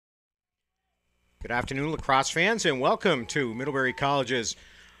Good afternoon, lacrosse fans, and welcome to Middlebury College's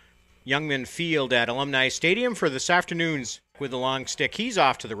Youngman Field at Alumni Stadium for this afternoon's with the long stick. He's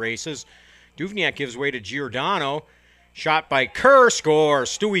off to the races. Duvniak gives way to Giordano. Shot by Kerr, score.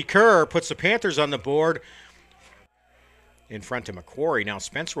 Stewie Kerr puts the Panthers on the board in front of McQuarrie. Now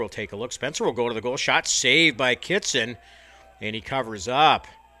Spencer will take a look. Spencer will go to the goal. Shot saved by Kitson, and he covers up.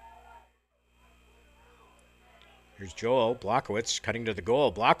 Here's Joel Blockowitz cutting to the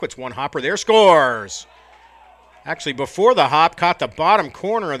goal. Blockowitz one hopper there, scores. Actually, before the hop, caught the bottom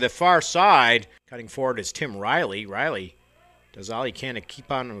corner of the far side. Cutting forward is Tim Riley. Riley does all he can to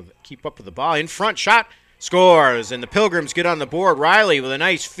keep up with the ball. In front, shot, scores. And the Pilgrims get on the board. Riley with a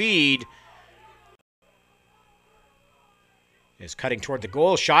nice feed is cutting toward the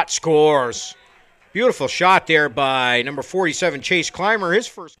goal. Shot, scores. Beautiful shot there by number 47, Chase Clymer. His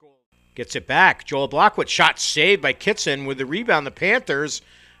first goal. Gets it back. Joel Blockowitz, shot saved by Kitson with the rebound. The Panthers,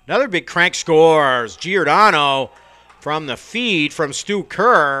 another big crank, scores. Giordano from the feed from Stu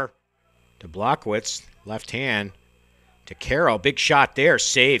Kerr to Blockowitz, left hand to Carroll. Big shot there,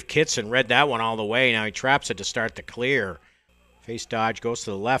 save. Kitson read that one all the way. Now he traps it to start the clear. Face dodge, goes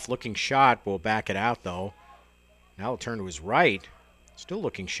to the left, looking shot. Will back it out though. Now he'll turn to his right. Still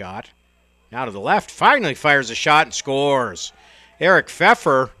looking shot. Now to the left, finally fires a shot and scores. Eric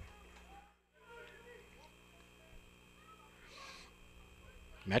Pfeffer.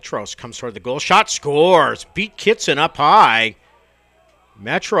 Metros comes toward the goal. Shot, scores. Beat Kitson up high.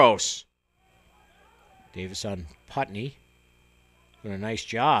 Metros. Davis on Putney. Doing a nice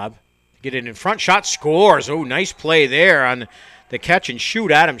job. Get it in front. Shot, scores. Oh, nice play there on the catch and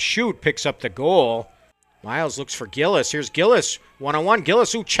shoot. Adam Shute picks up the goal. Miles looks for Gillis. Here's Gillis. One-on-one.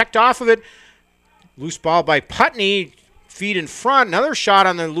 Gillis, ooh, checked off of it. Loose ball by Putney. Feed in front. Another shot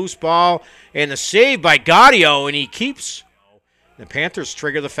on the loose ball. And the save by Gaudio. And he keeps... The Panthers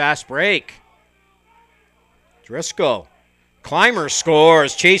trigger the fast break. Driscoll. Clymer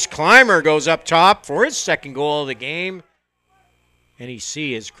scores. Chase Clymer goes up top for his second goal of the game. NEC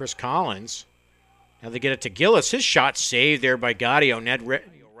is Chris Collins. Now they get it to Gillis. His shot saved there by Gaudio. Ned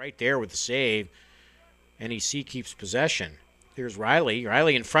right there with the save. NEC keeps possession. Here's Riley.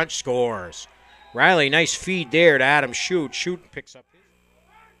 Riley in front, scores. Riley, nice feed there to Adam Shute. Shute picks up.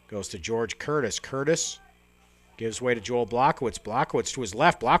 Goes to George Curtis. Curtis gives way to Joel Blockowitz. Blockowitz to his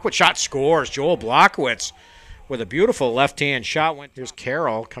left. Blockowitz shot, scores. Joel Blockowitz with a beautiful left-hand shot. There's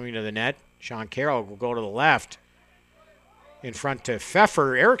Carroll coming to the net. Sean Carroll will go to the left. In front to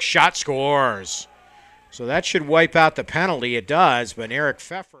Pfeffer. Eric shot, scores. So that should wipe out the penalty. It does, but Eric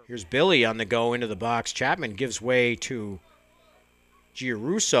Pfeffer. Here's Billy on the go into the box. Chapman gives way to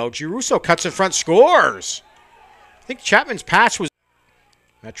Giarusso. Giarusso cuts in front, scores. I think Chapman's pass was...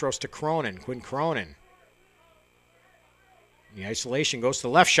 Metros to Cronin. Quinn Cronin. The isolation goes to the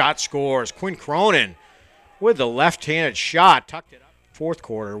left, shot, scores. Quinn Cronin with the left-handed shot. Tucked it up. Fourth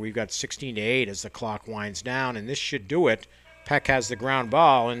quarter, we've got 16-8 as the clock winds down, and this should do it. Peck has the ground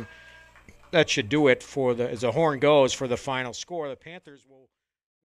ball, and that should do it for as the horn goes for the final score. The Panthers will